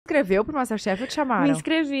inscreveu pro MasterChef ou te chamaram? Me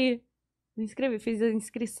inscrevi. Fiz a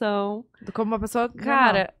inscrição. Como uma pessoa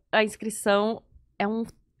Cara, a inscrição é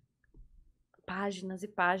páginas e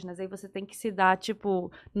páginas. Aí você tem que se dar,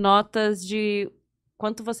 tipo, notas de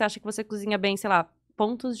quanto você acha que você cozinha bem, sei lá,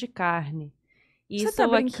 pontos de carne. Isso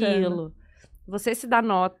ou aquilo. Você se dá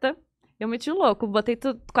nota. Eu meti o louco, botei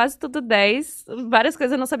quase tudo 10. Várias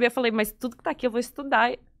coisas eu não sabia. Falei, mas tudo que tá aqui eu vou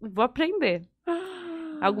estudar e vou aprender.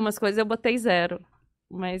 Algumas coisas eu botei 0.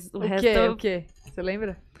 Mas o resto... O quê? Você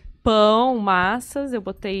lembra? Pão, massas, eu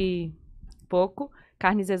botei pouco.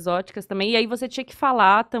 Carnes exóticas também. E aí você tinha que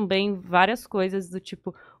falar também várias coisas do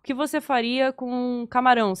tipo... O que você faria com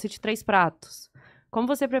camarão, se te 3 pratos? Como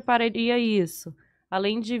você prepararia isso?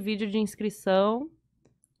 Além de vídeo de inscrição...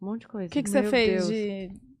 Um monte de coisa. O que você fez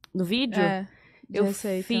de... No vídeo? Eu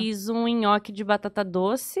fiz um nhoque de batata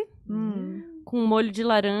doce com molho de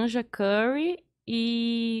laranja, curry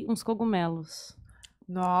e uns cogumelos.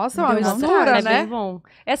 Nossa, uma mistura, é né? Bem bom.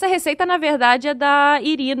 Essa receita, na verdade, é da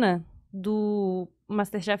Irina, do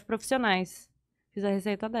MasterChef Profissionais. Fiz a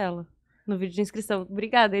receita dela no vídeo de inscrição.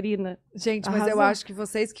 Obrigada, Irina. Gente, mas eu acho que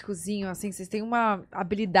vocês que cozinham, assim, vocês têm uma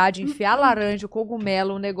habilidade de enfiar laranja, o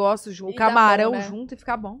cogumelo, o negócio, o camarão junto e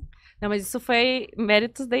ficar bom. Não, mas isso foi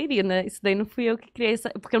méritos da Irina. Isso daí não fui eu que criei,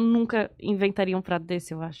 porque eu nunca inventaria um prato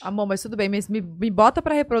desse, eu acho. Amor, mas tudo bem, mas me bota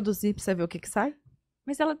pra reproduzir pra você ver o que sai.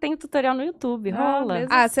 Mas ela tem tutorial no YouTube, rola.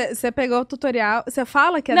 Você pegou o tutorial, você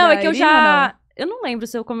fala que é não, da é que eu Irina, já... Eu não lembro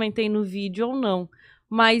se eu comentei no vídeo ou não,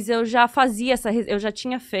 mas eu já fazia eu já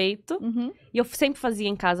tinha feito, e eu sempre fazia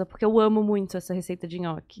em casa, porque eu amo muito essa receita de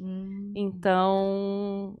nhoque.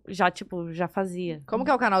 Então, já fazia. Como que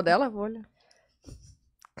é o canal dela? Vou olhar.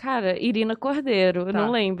 Cara, Irina Cordeiro, eu não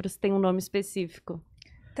lembro se tem um nome específico.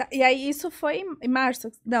 Tá, e aí isso foi em março?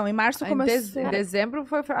 Não, em março começou... Em dezembro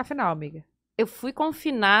foi a final, amiga. Eu fui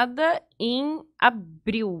confinada em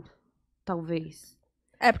abril, talvez.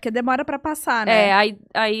 É, porque demora pra passar, né?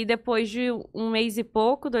 Aí depois de 1 mês e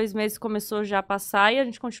pouco, 2 meses, começou já a passar e a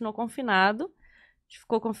gente continuou confinado.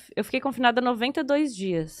 Eu fiquei confinada 92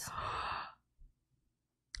 dias.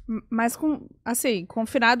 Mas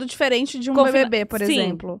confinado diferente de um BBB, por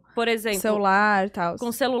exemplo. Por exemplo. Celular e tal.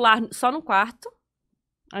 Com celular só no quarto.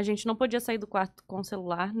 A gente não podia sair do quarto com o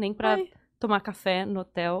celular, nem pra tomar café no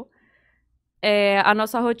hotel. A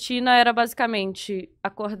nossa rotina era basicamente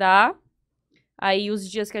acordar. Aí os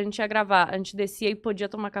dias que a gente ia gravar, a gente descia e podia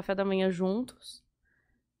tomar café da manhã juntos.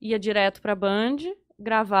 Ia direto pra Band,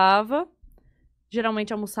 gravava.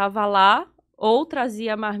 Geralmente almoçava lá. Ou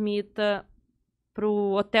trazia a marmita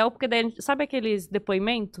pro hotel, porque daí, sabe aqueles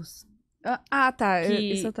depoimentos? Tá.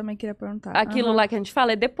 Isso eu também queria perguntar. Aquilo lá que a gente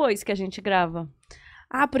fala é depois que a gente grava.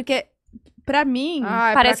 Porque pra mim...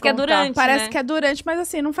 parece que é durante, Parece que é durante, mas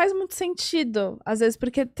assim, não faz muito sentido. Às vezes,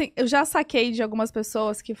 porque eu já saquei de algumas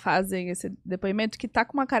pessoas que fazem esse depoimento que tá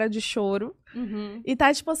com uma cara de choro. E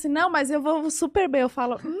tá tipo assim, não, mas eu vou super bem. Eu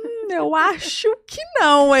falo, eu acho que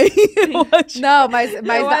não, hein? Não, mas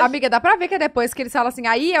amiga, dá pra ver que é depois que eles falam assim,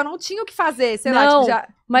 aí eu não tinha o que fazer, sei lá, tipo, já...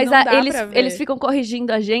 Mas eles ficam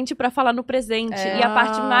corrigindo a gente pra falar no presente. E a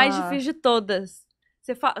parte mais difícil de todas.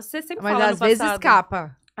 Você sempre fala no passado. Mas às vezes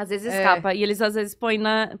escapa. Às vezes escapa. E eles às vezes põem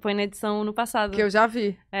na edição no passado. Que eu já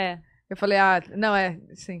vi. Eu falei, não,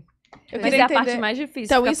 sim. Mas é a parte mais difícil,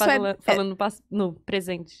 então, ficar isso falando no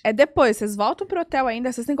presente. É depois, vocês voltam pro hotel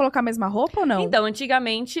ainda? Vocês têm que colocar a mesma roupa ou não? Então,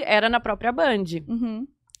 antigamente era na própria Band.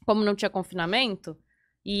 Como não tinha confinamento,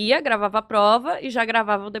 ia, gravava a prova e já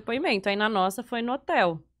gravava o depoimento. Aí na nossa foi no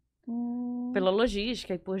hotel. Pela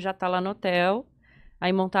logística, e por já estar lá no hotel.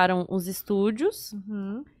 Aí montaram os estúdios.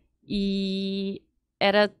 E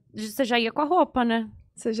você já ia com a roupa, né?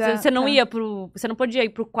 Você não ia você não podia ir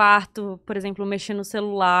pro quarto, por exemplo, mexer no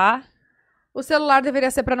celular. O celular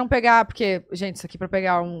deveria ser pra não pegar, porque, gente, isso aqui pra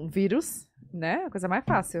pegar um vírus, né? A coisa mais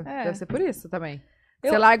fácil. Deve ser por isso também.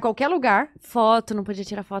 Celular em qualquer lugar. Foto, não podia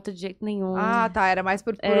tirar foto de jeito nenhum. Tá. Era mais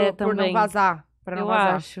por não vazar. Pra não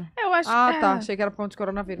vazar. Eu acho. Tá. Achei que era por conta de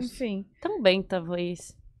coronavírus. Enfim. Também,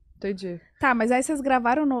 talvez. Entendi. Tá, mas aí vocês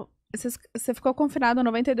gravaram Você ficou confinado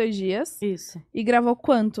 92 dias. Isso. E gravou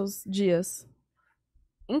quantos dias?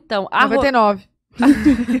 Então, 99.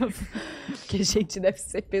 Que, gente, deve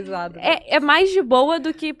ser pesado. É mais de boa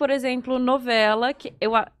do que, por exemplo, novela, que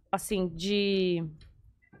eu, assim, de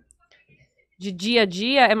dia a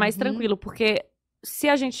dia é mais tranquilo, porque se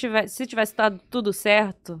tivesse dado tudo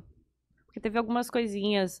certo, porque teve algumas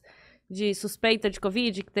coisinhas de suspeita de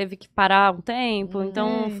Covid, que teve que parar um tempo,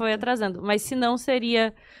 então foi atrasando. Mas se não,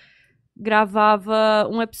 gravava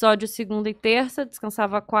um episódio segunda e terça,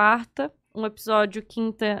 descansava a quarta, um episódio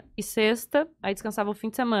quinta e sexta, aí descansava o fim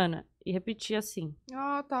de semana. E repetia assim.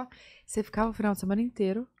 Tá. Você ficava o final de semana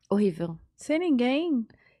inteiro Horrível. Sem ninguém?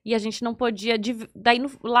 E a gente não podia... Daí,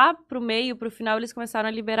 lá pro meio, pro final, eles começaram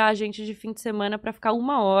a liberar a gente de fim de semana pra ficar 1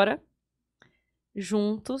 hora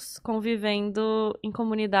juntos, convivendo em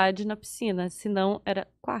comunidade na piscina. Senão, era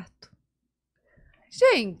quarto.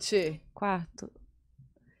 Gente! Quarto.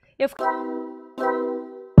 Eu fiquei...